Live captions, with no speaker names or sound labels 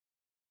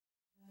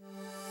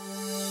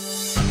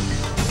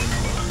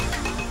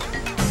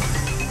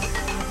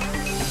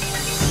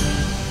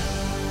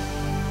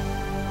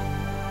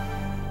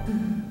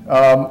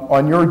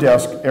On your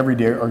desk every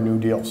day are new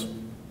deals,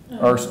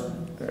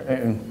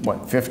 and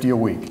what, 50 a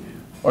week.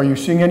 Are you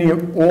seeing any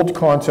old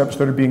concepts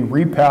that are being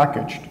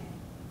repackaged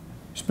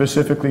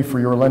specifically for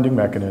your lending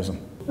mechanism?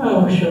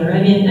 Oh, sure.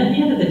 I mean, at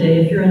the end of the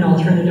day, if you're in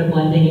alternative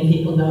lending and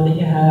people know that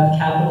you have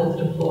capital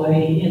to deploy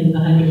in the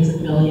hundreds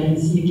of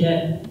millions, you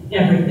get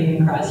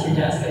everything across your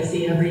desk. I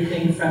see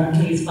everything from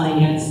please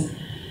finance,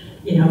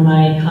 you know,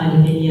 my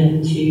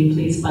condominium to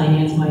please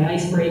finance my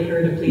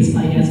icebreaker to please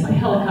finance my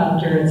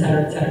helicopter, et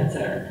cetera, et cetera, et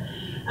cetera.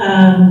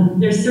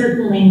 There's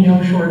certainly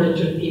no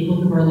shortage of people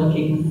who are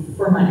looking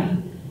for money.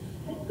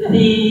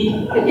 The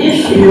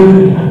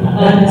issue,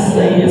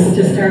 honestly, is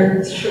to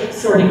start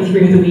sorting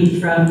through the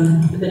wheat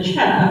from the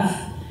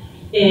chaff,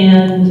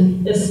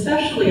 and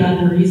especially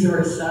on the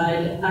resource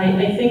side,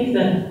 I think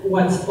that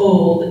what's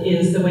old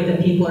is the way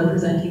that people are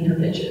presenting their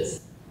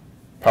pitches.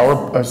 A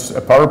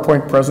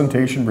PowerPoint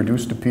presentation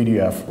reduced to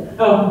PDF.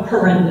 Oh,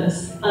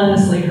 horrendous.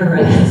 Honestly,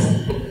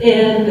 horrendous.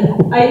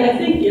 And I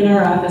think in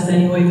our office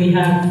anyway, we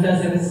have,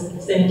 as I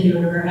was saying to you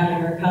when we were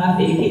having our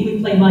coffee, we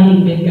play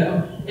mining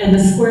bingo. And the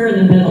square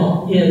in the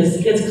middle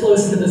it's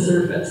close to the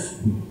surface.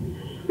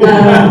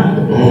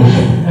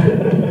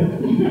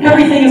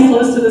 Everything is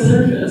close to the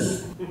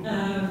surface.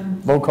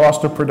 Low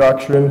cost of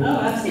production,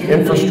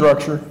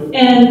 infrastructure.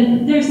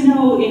 And there's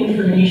no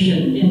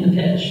information in the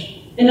pitch.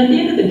 And at the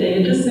end of the day,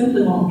 it just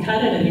simply won't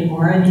cut it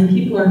anymore. I mean,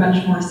 people are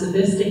much more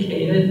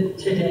sophisticated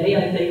today,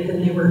 I think,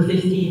 than they were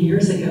 15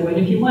 years ago. And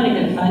if you want to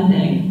get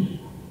funding,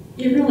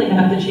 you really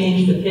have to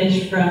change the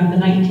pitch from the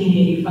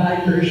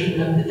 1985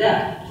 version of the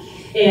deck.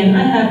 And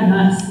I have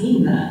not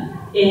seen that.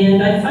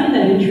 And I find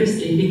that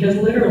interesting because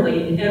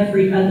literally in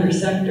every other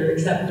sector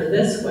except for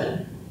this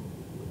one,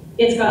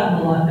 it's gotten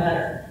a lot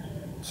better.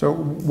 So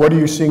what are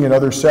you seeing in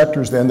other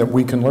sectors then that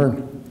we can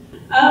learn?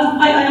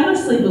 I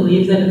honestly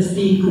believe that it's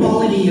the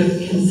quality of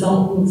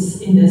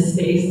consultants in this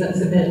space that's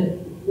a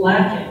bit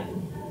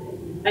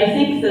lacking. I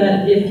think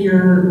that if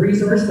you're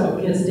resource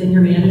focused and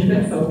you're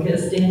management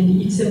focused and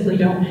you simply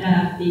don't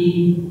have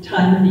the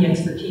time or the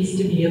expertise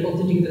to be able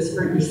to do this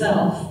for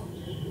yourself,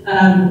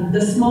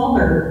 the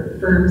smaller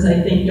firms, I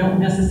think, don't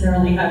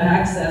necessarily have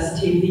access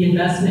to the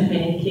investment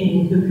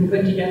banking who can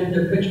put together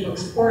their pitch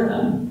books for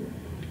them.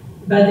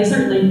 But they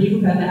certainly do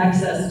have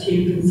access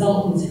to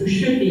consultants who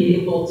should be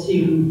able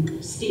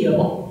to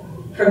steal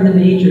from the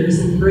majors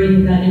and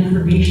bring that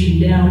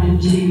information down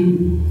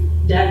into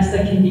decks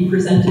that can be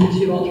presented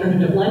to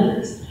alternative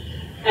lenders.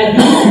 At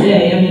the end of the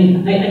day, I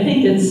mean, I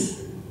think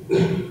it's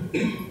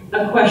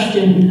a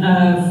question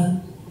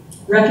of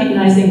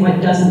recognizing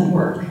what doesn't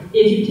work.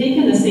 If you've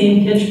taken the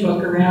same pitch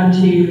book around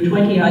to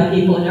 20-odd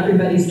people and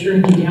everybody's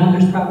turned you down,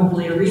 there's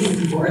probably a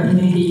reason for it.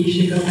 Maybe you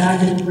should go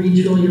back and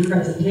retool your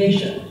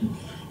presentation.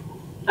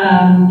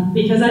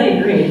 Because I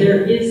agree,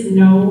 there is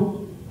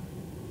no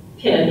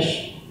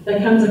pitch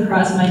that comes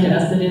across my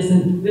desk that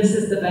isn't, this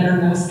is the better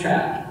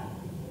mousetrap,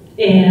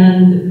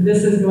 and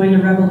this is going to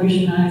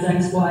revolutionize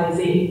X, Y,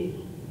 Z.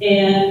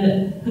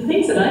 And the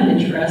things that I'm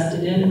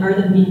interested in are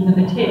the meat and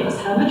the potatoes.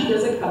 How much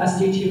does it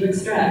cost you to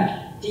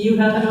extract? Do you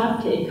have an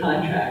offtake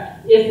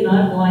contract? If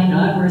not, why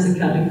not? Where's it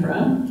coming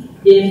from?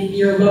 If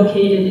you're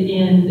located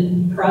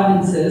in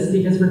provinces,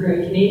 because we're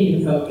very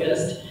Canadian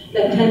focused,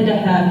 that tend to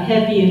have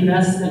heavy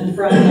investment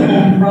from the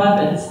home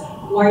province,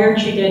 why aren't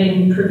you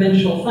getting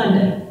provincial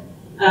funding?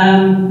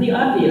 The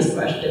obvious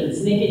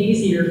questions, make it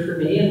easier for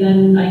me, and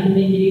then I can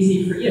make it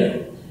easy for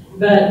you.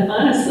 But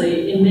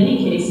honestly, in many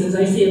cases,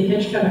 I see a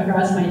pitch come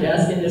across my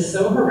desk and it's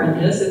so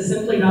horrendous, it's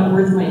simply not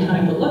worth my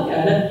time to look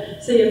at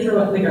it, so you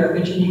throw it in the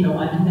garbage and you go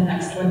on to the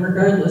next one,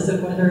 regardless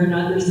of whether or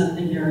not there's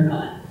something there or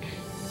not.